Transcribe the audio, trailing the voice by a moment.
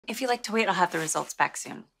If you like to wait, I'll have the results back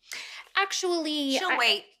soon. Actually, She'll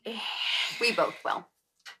wait. We both will.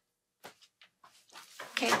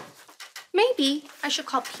 Okay. Maybe I should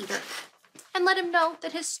call Peter and let him know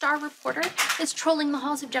that his star reporter is trolling the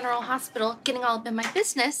halls of General Hospital, getting all up in my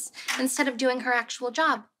business instead of doing her actual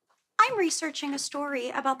job. I'm researching a story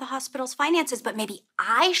about the hospital's finances, but maybe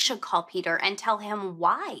I should call Peter and tell him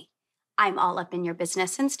why I'm all up in your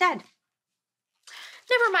business instead.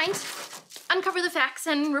 Never mind. Uncover the facts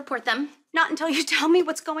and report them. Not until you tell me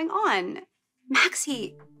what's going on.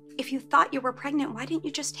 Maxie, if you thought you were pregnant, why didn't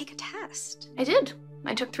you just take a test? I did.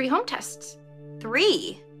 I took 3 home tests.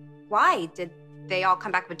 3? Why? Did they all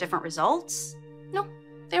come back with different results? No,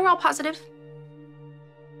 they were all positive.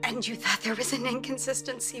 And you thought there was an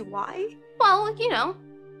inconsistency. Why? Well, you know,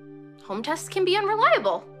 home tests can be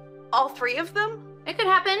unreliable. All 3 of them? It could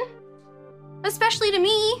happen. Especially to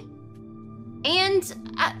me.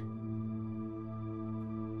 And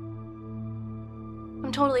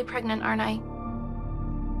I'm totally pregnant, aren't I?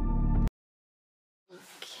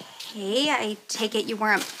 Okay, I take it you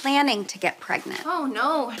weren't planning to get pregnant. Oh,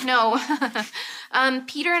 no.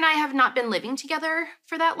 Peter and I have not been living together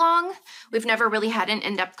for that long. We've never really had an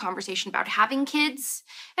in-depth conversation about having kids.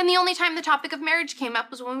 And the only time the topic of marriage came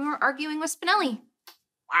up was when we were arguing with Spinelli.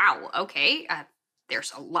 Wow, okay.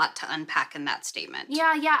 There's a lot to unpack in that statement.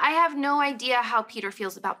 Yeah, I have no idea how Peter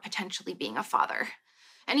feels about potentially being a father.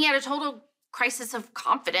 And he had a total crisis of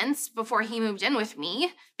confidence before he moved in with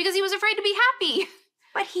me because he was afraid to be happy.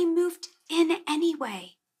 But he moved in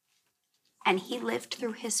anyway. And he lived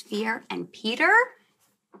through his fear. And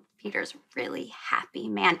Peter's a really happy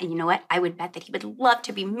man. And you know what? I would bet that he would love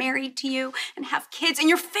to be married to you and have kids and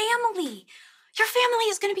your family. Your family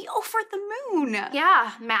is going to be over the moon.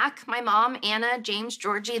 Yeah, Mac, my mom, Anna, James,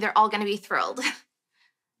 Georgie, they're all going to be thrilled.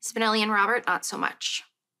 Spinelli and Robert, not so much.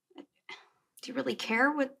 Do you really care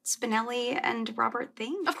what Spinelli and Robert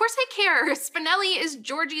think? Of course I care. Spinelli is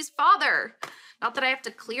Georgie's father. Not that I have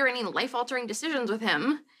to clear any life-altering decisions with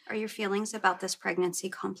him. Are your feelings about this pregnancy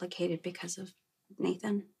complicated because of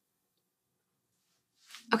Nathan?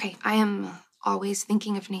 Okay, I am always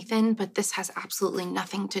thinking of Nathan, but this has absolutely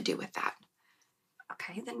nothing to do with that.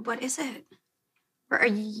 Okay, then what is it? Or are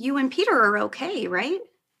you and Peter are okay, right?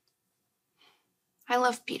 I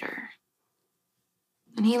love Peter.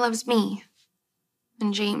 And he loves me.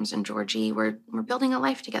 And James and Georgie, we're building a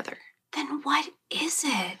life together. Then what is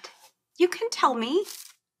it? You can tell me.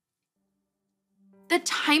 The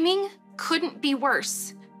timing couldn't be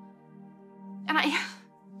worse. And I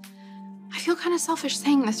feel kind of selfish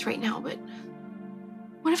saying this right now, but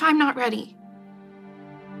what if I'm not ready?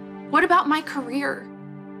 What about my career?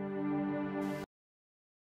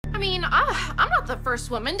 I mean, I'm not the first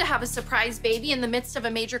woman to have a surprise baby in the midst of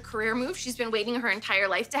a major career move she's been waiting her entire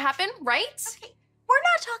life to happen, right? Okay, we're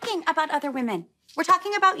not talking about other women. We're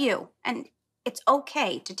talking about you. And it's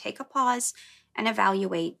okay to take a pause and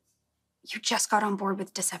evaluate. You just got on board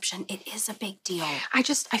with deception. It is a big deal. I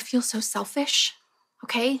feel so selfish,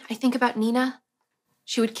 okay? I think about Nina.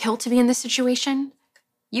 She would kill to be in this situation.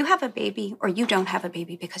 You have a baby or you don't have a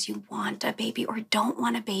baby because you want a baby or don't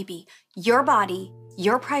want a baby. Your body,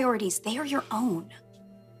 your priorities, they are your own.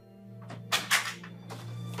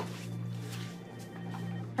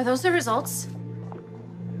 Are those the results?